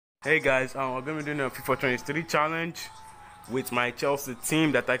Hey guys, we're gonna be doing a FIFA 23 challenge with my Chelsea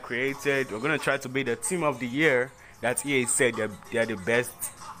team that I created. We're gonna try to be the team of the year that EA said they're the best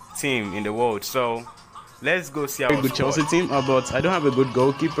team in the world. So let's go see our very good Chelsea team. But I don't have a good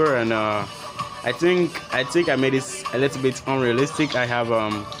goalkeeper, and I think I made this a little bit unrealistic. I have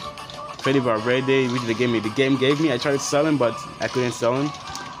Fede Valverde, which the game gave me. I tried to sell him, but I couldn't sell him.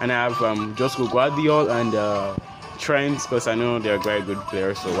 And I have Josko Guardiola and Trent, because I know they're very good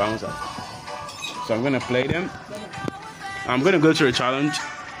players. So why was that? So I'm gonna play them. I'm gonna go through a challenge.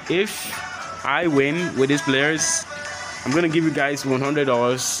 If I win with these players, I'm gonna give you guys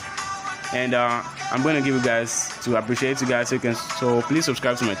 $100, and I'm gonna give you guys to appreciate you guys. So please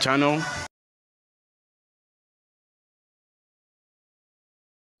subscribe to my channel.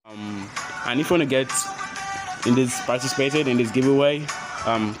 And if you want to get participated in this giveaway,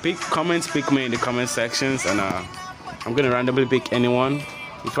 pick me in the comment sections, and I'm gonna randomly pick anyone.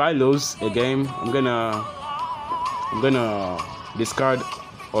 If I lose a game, I'm gonna discard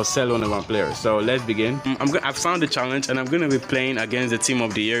or sell one of my players. So let's begin. I've found the challenge, and I'm gonna be playing against the team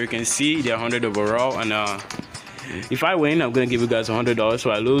of the year. You can see they're 100 overall, and if I win, I'm gonna give you guys $100.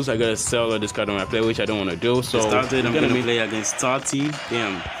 So I lose, I gotta sell or discard on my player, which I don't want to do. So I'm gonna play against Totti.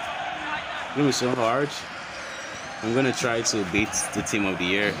 Damn, it's gonna be so hard. I'm gonna try to beat the team of the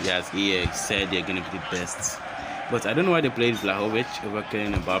year. Yes, EA said they're gonna be the best. But I don't know why they played Vlahovic over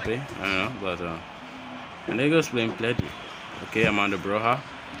Kylian Mbappe. I don't know, but and they go playing Pledy. Okay, Amanda Broha.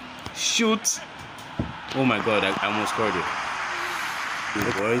 Shoot! Oh my god, I almost scored it.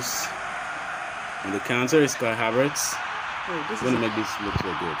 Good boys. And the counter is Kai Havertz. I'm gonna make this look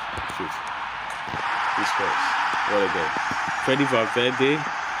so good. Shoot. He scores. What a goal. Fede Valverde.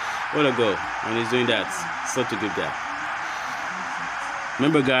 What a goal. And he's doing that. Such a good guy.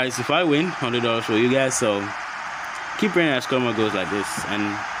 Remember guys, if I win, $100 for you guys, so keep praying I score more goals like this, and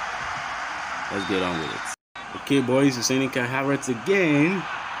let's get on with it. Okay boys, you're sending Kai Havertz again,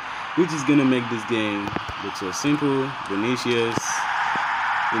 which is gonna make this game look so simple. Vinicius,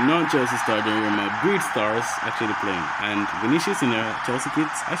 the non-Chelsea star, the Real Madrid stars actually playing, and Vinicius in a Chelsea kit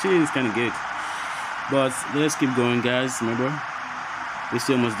actually is kind of good. But let's keep going guys. Remember, we're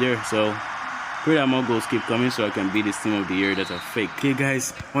still almost there, so pray that more goals keep coming so I can beat this team of the year that are fake. Okay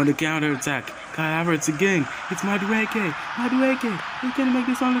guys, on the counter attack, Kai Havertz again. It's Madueke. He's gonna make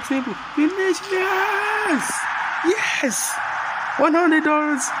this one look simple. Vinicius! Yes!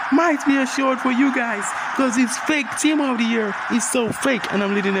 $100 might be assured for you guys, because it's fake team of the year. It's so fake, and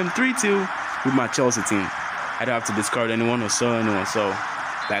I'm leading them 3-2 with my Chelsea team. I don't have to discard anyone or sell anyone, so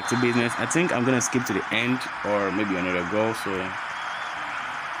back to business. I think I'm gonna skip to the end, or maybe another goal, so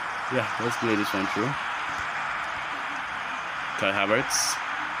yeah, let's play this one through. Kai Havertz.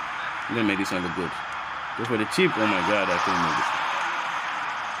 I'm gonna make this one look good. Go for the chip. Oh my god, I couldn't make this.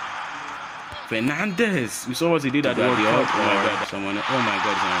 Fernandez. You saw what he did at the World Cup. Oh my god, someone. Oh my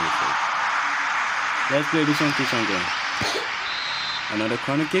god, someone. Let's play this one. Keep on going. Another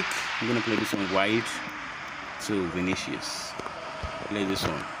corner kick. I'm gonna play this one wide to Vinicius. Play this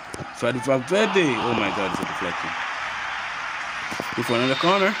one. Fede Valverde. Oh my god, it's a deflection. Go for another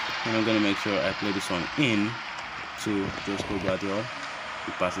corner, and I'm gonna make sure I play this one in to Josko Guardiola.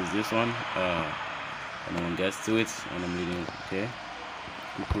 He passes this one, and no one gets to it, and I'm leading. Okay,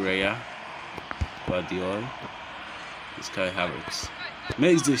 Kukureya, Guardiola, this Kai Havertz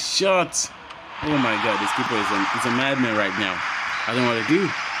makes the shot. Oh my god, this keeper is a madman right now. I don't know what to do.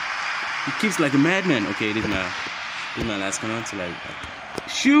 He keeps like a madman. Okay, this is my last corner to like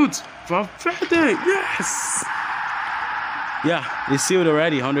shoot for Valverde. Yes. Yeah, it's sealed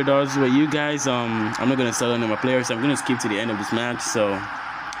already. $100 for you guys. I'm not gonna sell any of my players. So I'm gonna skip to the end of this match. So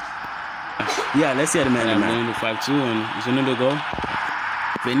yeah, let's see how the man. I'm winning the 5-2, and it's another goal.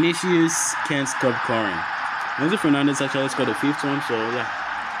 Vinicius can't stop scoring. Enzo Fernandez actually scored the 5th one. So yeah,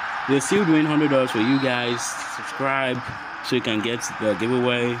 the sealed win. $100 for you guys. Subscribe so you can get the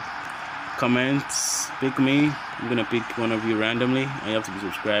giveaway. Comments. Pick me. I'm gonna pick one of you randomly, and you have to be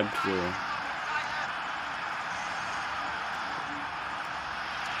subscribed. So.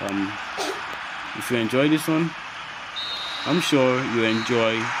 If you enjoy this one, I'm sure you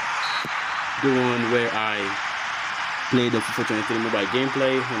enjoy the one where I play the FIFA 23 mobile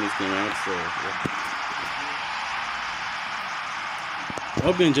gameplay when it's came out. So yeah. I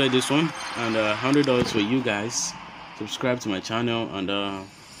hope you enjoyed this one, and $100 for you guys. Subscribe to my channel, and I'm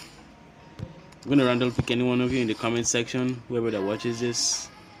gonna randomly pick any one of you in the comment section, whoever that watches this.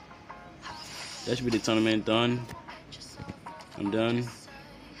 That should be the tournament done. I'm done.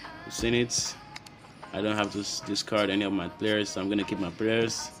 You've seen it. I don't have to discard any of my players, so I'm gonna keep my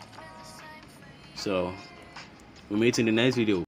players. So we'll meet in the next video.